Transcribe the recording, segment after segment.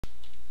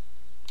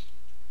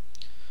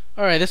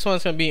Alright, this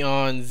one's going to be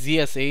on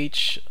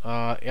ZSH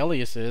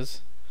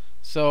aliases.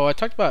 So I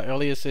talked about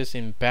aliases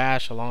in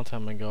Bash a long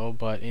time ago,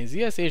 but in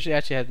ZSH it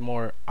actually had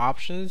more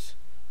options.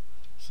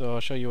 So I'll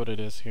show you what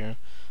it is here.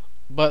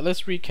 But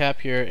let's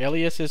recap here.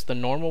 Alias is the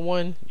normal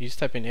one. You just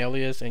type in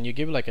alias and you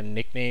give it like a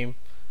nickname.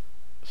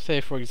 Say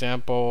for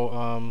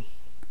example,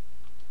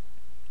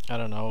 I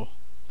don't know,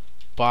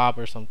 Bob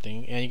or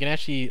something. And you can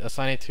actually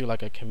assign it to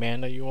like a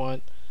command that you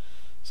want.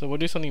 So we'll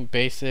do something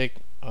basic.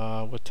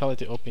 We'll tell it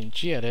to open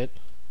gedit.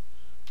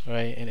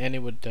 Right, and end it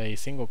with a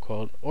single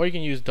quote, or you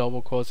can use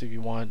double quotes if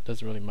you want.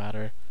 Doesn't really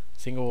matter,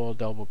 single or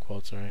double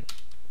quotes, right?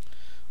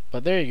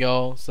 But there you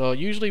go. So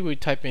usually we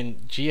type in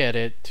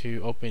gedit to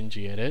open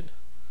gedit,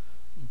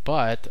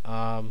 but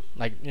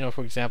like, you know,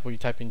 for example, you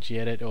type in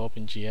gedit to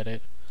open gedit,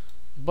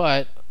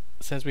 but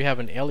since we have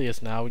an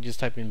alias now, we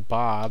just type in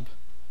Bob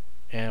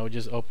and we'll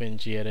just open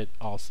gedit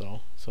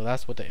also. So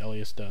that's what the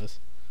alias does.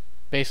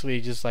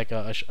 Basically just like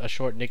a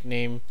short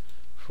nickname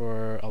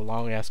for a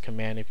long ass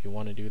command if you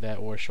want to do that,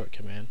 or a short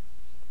command.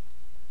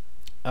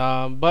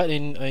 But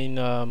in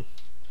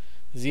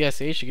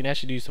ZSH you can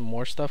actually do some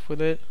more stuff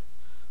with it.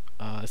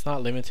 It's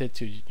not limited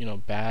to, you know,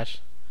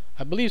 Bash.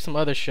 I believe some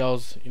other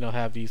shells, you know,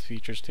 have these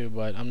features too,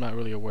 but I'm not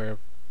really aware of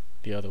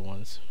the other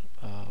ones.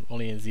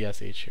 Only in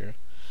ZSH here.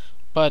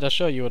 But I'll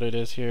show you what it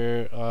is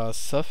here.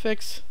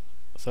 Suffix.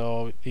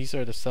 So these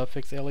are the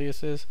suffix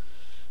aliases.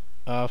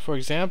 For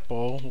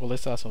example, we'll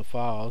list out some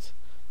files.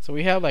 So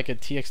we have like a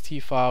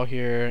txt file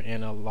here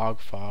and a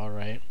log file,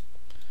 right?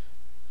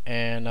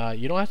 And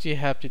you don't actually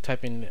have to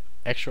type in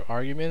extra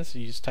arguments.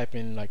 You just type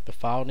in like the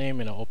file name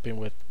and it'll open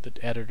with the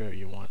editor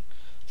you want.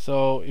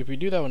 So if we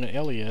do that with an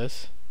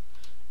alias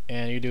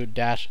and you do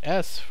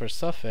 -s for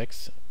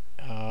suffix,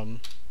 and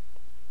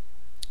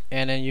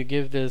then you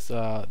give this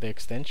the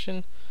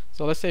extension.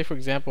 So let's say for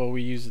example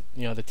we use,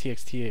 you know, the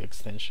txt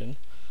extension.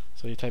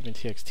 So you type in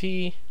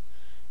txt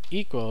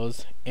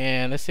equals,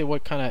 and let's say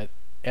what kind of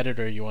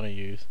editor you want to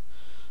use.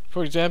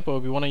 For example,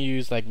 if you want to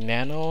use like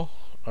nano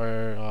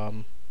or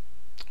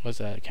what's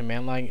that,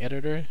 command line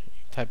editor,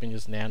 you type in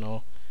just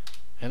nano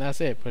and that's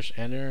it. Push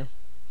enter,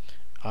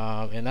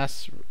 and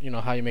that's, you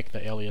know, how you make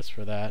the alias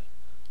for that.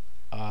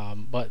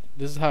 But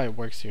this is how it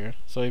works here.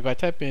 So if I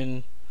type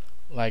in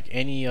like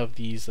any of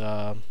these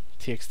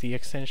txt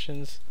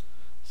extensions,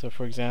 so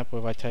for example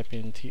if I type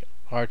in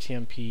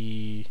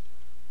rtmp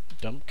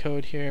dump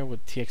code here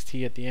with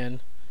txt at the end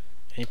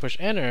and you push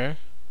enter,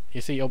 you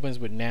see it opens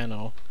with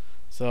nano.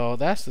 So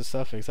that's the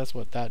suffix, that's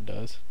what that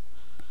does.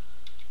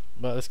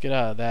 But let's get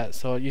out of that.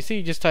 So you see,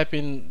 you just type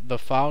in the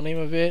file name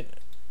of it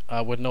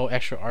with no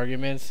extra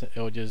arguments. It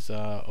will just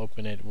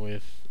open it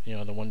with, you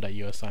know, the one that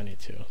you assign it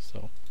to.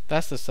 So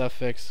that's the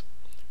suffix.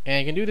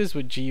 And you can do this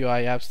with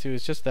GUI apps too.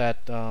 It's just that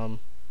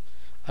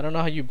I don't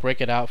know how you break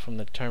it out from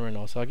the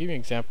terminal. So I'll give you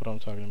an example of what I'm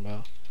talking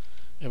about.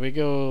 If we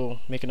go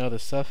make another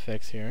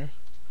suffix here,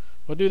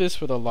 we'll do this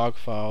for the log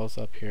files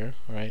up here,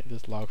 right?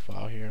 This log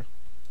file here.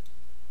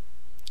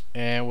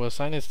 And we'll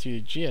assign this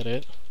to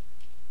gedit.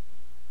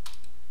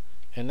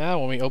 And now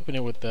when we open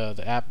it with the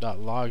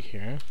app.log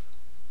here,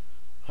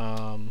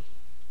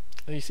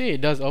 you see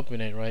it does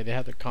open it, right? They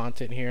have the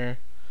content here.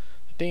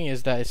 The thing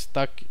is that it's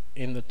stuck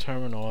in the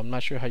terminal. I'm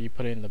not sure how you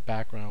put it in the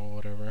background or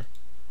whatever,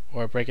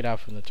 or break it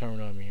out from the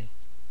terminal, I mean.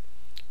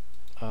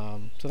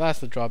 So that's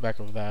the drawback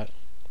of that.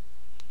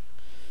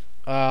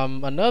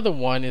 Another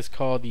one is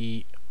called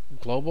the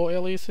global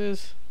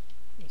aliases.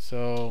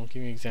 So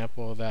give you an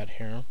example of that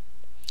here.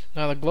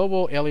 Now the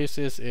global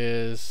aliases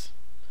is,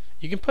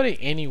 you can put it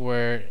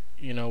anywhere,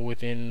 you know,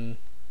 within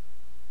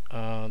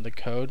the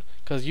code,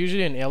 because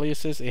usually in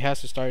aliases it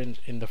has to start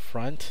in the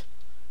front,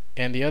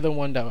 and the other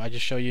one that I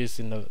just show you is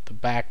in the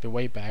back, the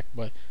way back.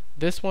 But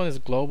this one is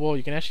global.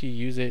 You can actually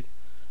use it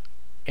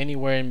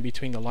anywhere in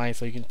between the lines.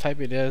 So you can type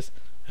it as,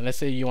 and let's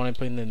say you want to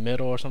put it in the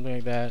middle or something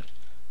like that,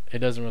 it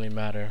doesn't really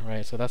matter,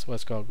 right? So that's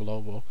what's called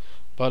global.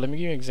 But let me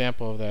give you an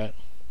example of that.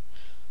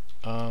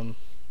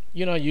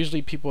 You know,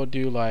 usually people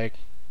do like,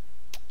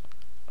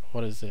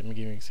 what is it? Let me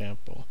give you an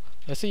example.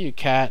 Let's say you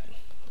cat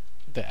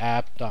the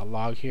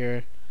app.log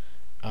here,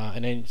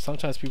 and then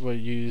sometimes people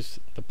use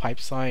the pipe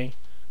sign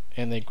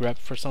and they grep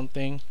for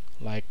something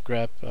like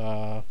grep,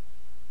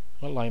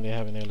 what line they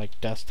have in there,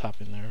 like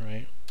desktop in there,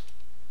 right?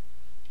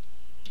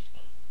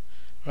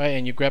 Right,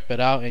 and you grep it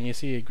out and you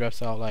see it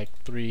greps out like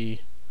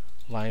 3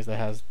 lines that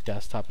has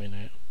desktop in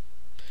it.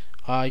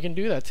 You can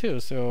do that too.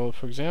 So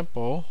for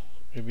example,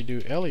 if we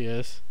do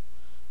alias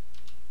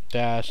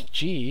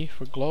 -g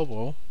for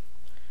global,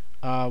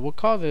 we'll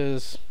call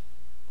this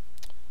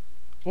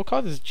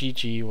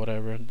GG,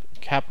 whatever,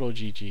 capital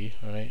GG,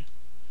 alright,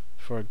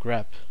 for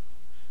grep,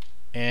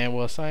 and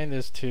we'll assign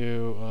this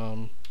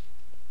to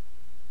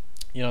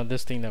you know,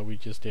 this thing that we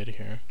just did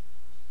here,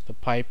 the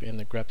pipe and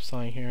the grep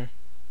sign here,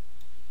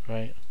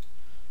 right?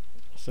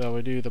 So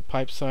we do the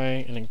pipe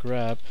sign and then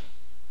grep,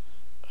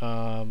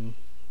 and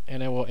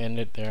then we'll end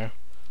it there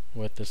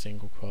with the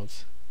single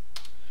quotes.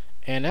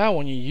 And now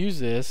when you use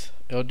this,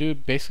 it'll do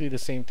basically the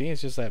same thing,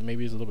 it's just that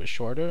maybe it's a little bit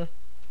shorter.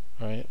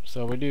 Alright,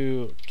 so we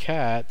do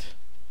cat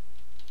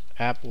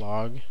app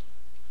log,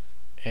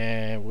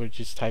 and we'll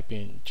just type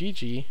in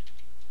GG,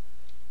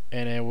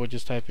 and then we'll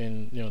just type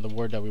in, you know, the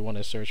word that we want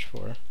to search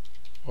for,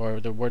 or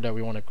the word that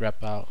we want to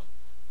grep out,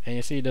 and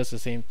you see it does the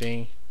same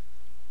thing.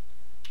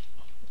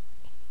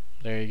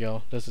 There you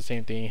go, does the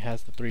same thing. It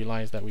has the 3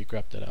 lines that we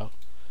grepped it out,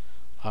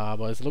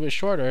 but it's a little bit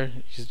shorter.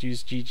 You just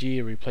use GG,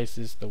 it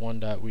replaces the one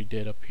that we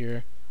did up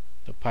here,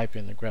 the pipe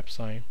and the grep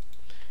sign.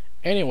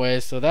 Anyway,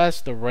 so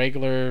that's the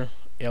regular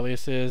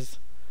aliases,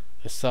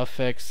 the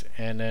suffix,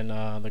 and then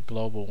the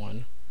global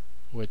one,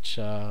 which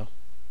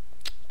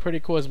pretty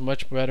cool. Is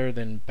much better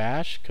than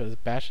bash, because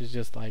bash is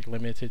just like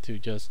limited to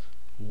just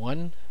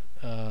one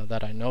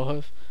that I know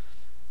of.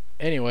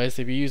 Anyways,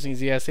 if you're using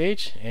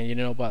ZSH and you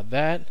know about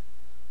that,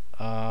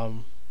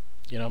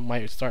 you know,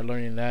 might start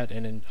learning that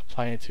and then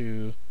apply it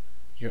to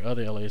your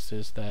other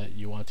aliases that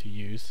you want to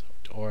use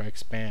or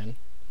expand.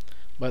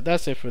 But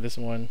that's it for this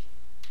one.